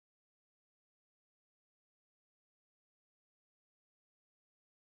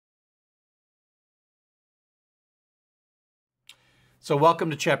So welcome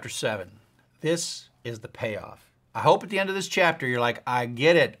to chapter 7. This is the payoff. I hope at the end of this chapter you're like, I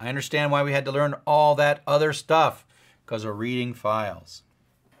get it. I understand why we had to learn all that other stuff because we're reading files.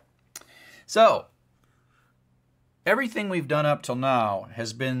 So everything we've done up till now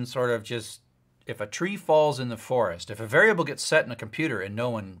has been sort of just, if a tree falls in the forest, if a variable gets set in a computer and no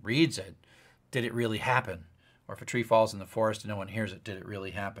one reads it, did it really happen? Or if a tree falls in the forest and no one hears it, did it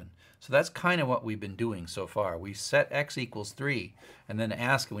really happen? So that's kind of what we've been doing so far. We set x equals 3 and then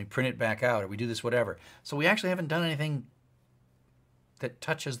ask and we print it back out, or we do this whatever. So we actually haven't done anything that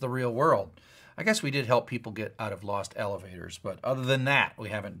touches the real world. I guess we did help people get out of lost elevators, but other than that, we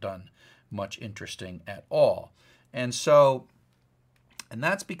haven't done much interesting at all. And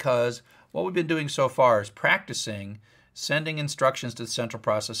that's because what we've been doing so far is practicing sending instructions to the central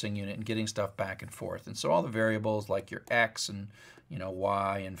processing unit and getting stuff back and forth. And so all the variables like your x and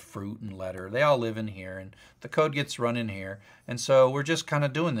y and fruit and letter, they all live in here, and the code gets run in here. And so we're just kind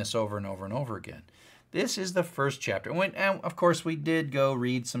of doing this over and over and over again. This is the first chapter. And of course, we did go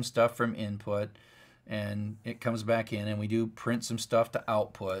read some stuff from input, and it comes back in, and we do print some stuff to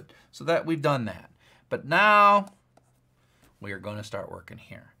output, so that we've done that. But now we are going to start working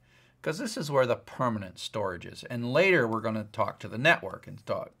here, because this is where the permanent storage is. And later we're going to talk to the network and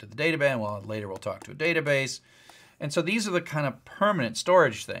talk to the database. Well, later we'll talk to a database. And so these are the kind of permanent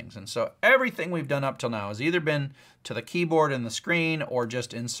storage things. And so everything we've done up till now has either been to the keyboard and the screen or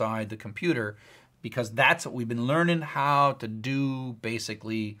just inside the computer, because that's what we've been learning how to do,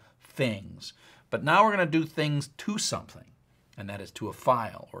 basically things. But now we're going to do things to something, and that is to a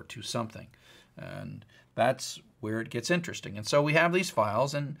file or to something. And that's where it gets interesting. And so we have these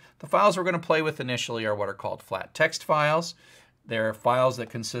files, and the files we're going to play with initially are what are called flat text files. They're files that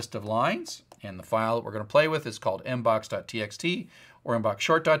consist of lines, and the file that we're going to play with is called mbox.txt or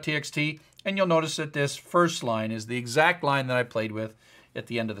mboxshort.txt. And you'll notice that this first line is the exact line that I played with at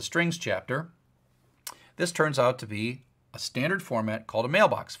the end of the strings chapter. This turns out to be a standard format called a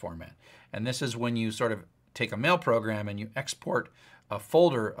mailbox format. And this is when you sort of take a mail program and you export a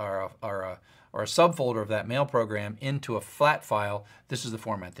folder or a subfolder of that mail program into a flat file. This is the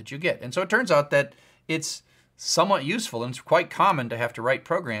format that you get. And so it turns out that it's somewhat useful, and it's quite common to have to write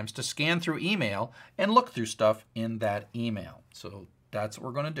programs to scan through email and look through stuff in that email. So that's what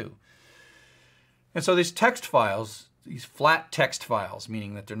we're going to do. And so these text files, these flat text files,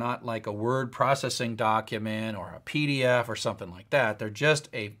 meaning that they're not like a word processing document or a PDF or something like that. They're just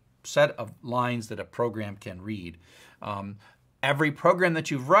a set of lines that a program can read. Every program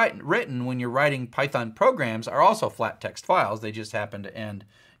that you've written when you're writing Python programs are also flat text files. They just happen to end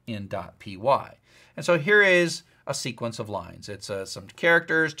in .py. And so here is a sequence of lines. It's some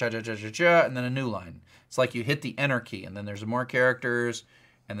characters, cha-cha-cha-cha-cha, and then a new line. It's like you hit the enter key, and then there's more characters,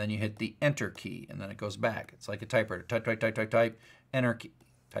 and then you hit the enter key, and then it goes back. It's like a typewriter. Type, type, type, type, type, enter key.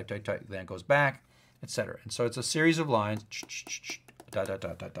 Type, type, type, then it goes back, etc. And so it's a series of lines, dot, dot,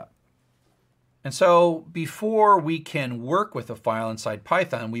 dot, dot, dot. And so before we can work with a file inside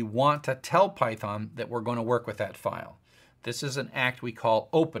Python, we want to tell Python that we're going to work with that file. This is an act we call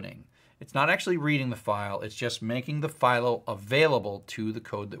opening. It's not actually reading the file, it's just making the file available to the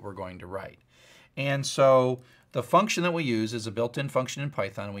code that we're going to write. And so the function that we use is a built-in function in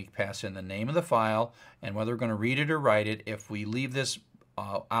Python. We pass in the name of the file and whether we're going to read it or write it. If we leave this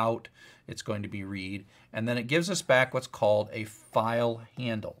out, it's going to be read. And then it gives us back what's called a file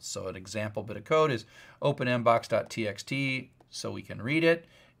handle. So an example bit of code is open mbox.txt so we can read it,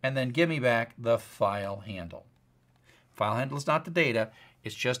 and then give me back the file handle. File handle is not the data,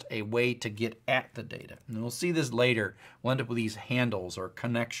 it's just a way to get at the data. And we'll see this later. We'll end up with these handles or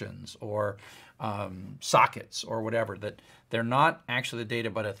connections or sockets or whatever, that they're not actually the data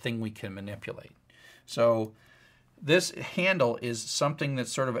but a thing we can manipulate. So this handle is something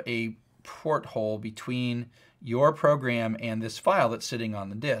that's sort of a porthole between your program and this file that's sitting on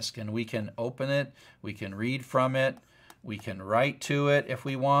the disk. And we can open it, we can read from it, we can write to it if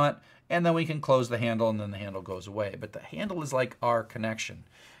we want, and then we can close the handle and then the handle goes away. But the handle is like our connection.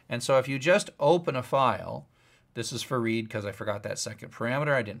 And so if you just open a file, this is for read because I forgot that second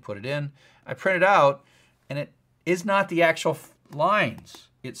parameter, I didn't put it in. I print it out and it is not the actual lines.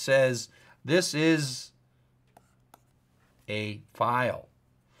 It says this is a file.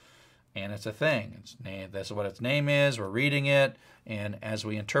 And it's a thing. That's what its name is. We're reading it. And as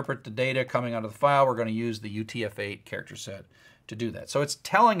we interpret the data coming out of the file, we're going to use the UTF-8 character set to do that. So it's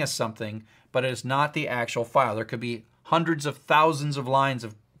telling us something, but it's not the actual file. There could be hundreds of thousands of lines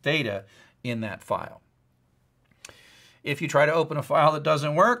of data in that file. If you try to open a file that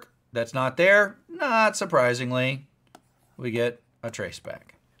doesn't work, that's not there, not surprisingly, we get a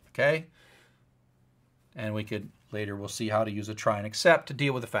traceback. Okay? And we could Later we'll see how to use a try and except to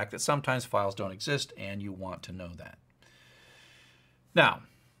deal with the fact that sometimes files don't exist and you want to know that. Now,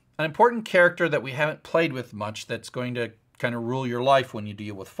 an important character that we haven't played with much that's going to kind of rule your life when you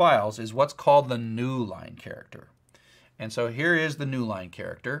deal with files is what's called the new line character. And so here is the new line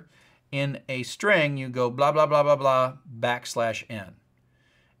character. In a string, you go blah, blah, blah, blah, blah, \n.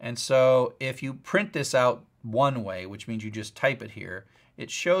 And so if you print this out one way, which means you just type it here,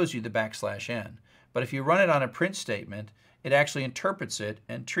 it shows you the \n. But if you run it on a print statement, it actually interprets it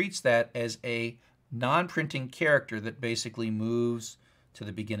and treats that as a non-printing character that basically moves to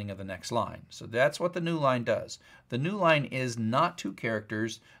the beginning of the next line. So that's what the new line does. The new line is not two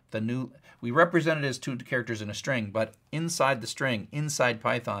characters. We represent it as two characters in a string, but inside the string, inside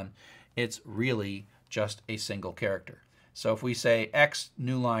Python, it's really just a single character. So if we say x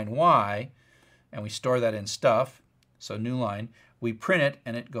new line y, and we store that in stuff, so new line, we print it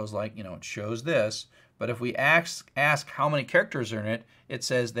and it goes like, it shows this. But if we ask how many characters are in it, it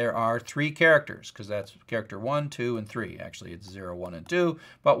says there are 3 characters, because that's character 1, 2, and 3. Actually, it's 0, 1, and 2,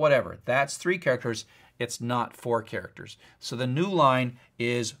 but whatever. That's 3 characters. It's not 4 characters. So the new line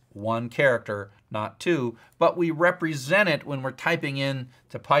is 1 character, not 2, but we represent it when we're typing in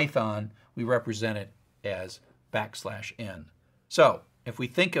to Python, we represent it as \n. So if we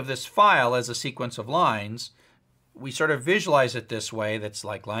think of this file as a sequence of lines, we sort of visualize it this way. That's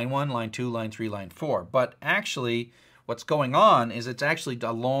like line 1, line 2, line 3, line 4. But actually, what's going on is it's actually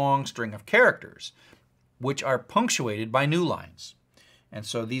a long string of characters, which are punctuated by new lines. And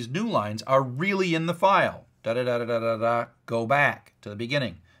so these new lines are really in the file. Da-da-da-da-da-da-da, go back to the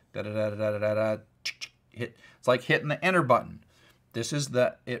beginning. Da-da-da-da-da-da-da, hit. It's like hitting the enter button.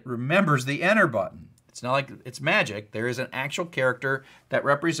 It remembers the enter button. It's not like it's magic. There is an actual character that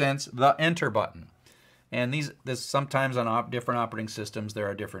represents the enter button. And this sometimes on different operating systems, there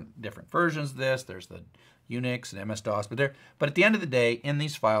are different versions of this. There's the Unix and MS-DOS, but at the end of the day, in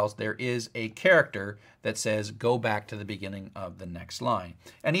these files, there is a character that says go back to the beginning of the next line.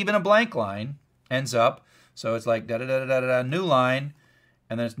 And even a blank line ends up, so it's like da-da-da-da-da-da, new line,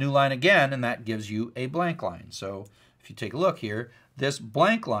 and then it's new line again, and that gives you a blank line. So if you take a look here, this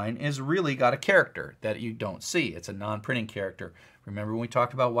blank line is really got a character that you don't see. It's a non-printing character. Remember when we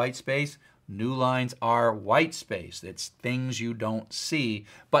talked about white space? New lines are white space. It's things you don't see,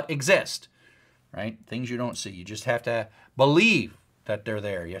 but exist, right? Things you don't see. You just have to believe that they're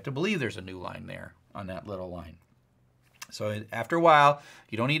there. You have to believe there's a new line there on that little line. So after a while,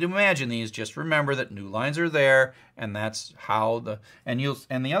 you don't need to imagine these. Just remember that new lines are there, and that's how and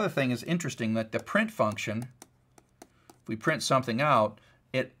the other thing is interesting that the print function, if we print something out,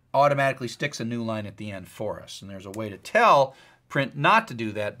 it automatically sticks a new line at the end for us. And there's a way to tell print not to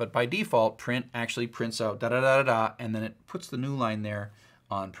do that, but by default, print actually prints out da-da-da-da-da, and then it puts the new line there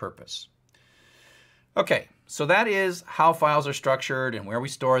on purpose. Okay, so that is how files are structured and where we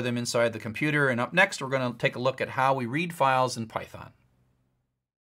store them inside the computer. And up next, we're going to take a look at how we read files in Python.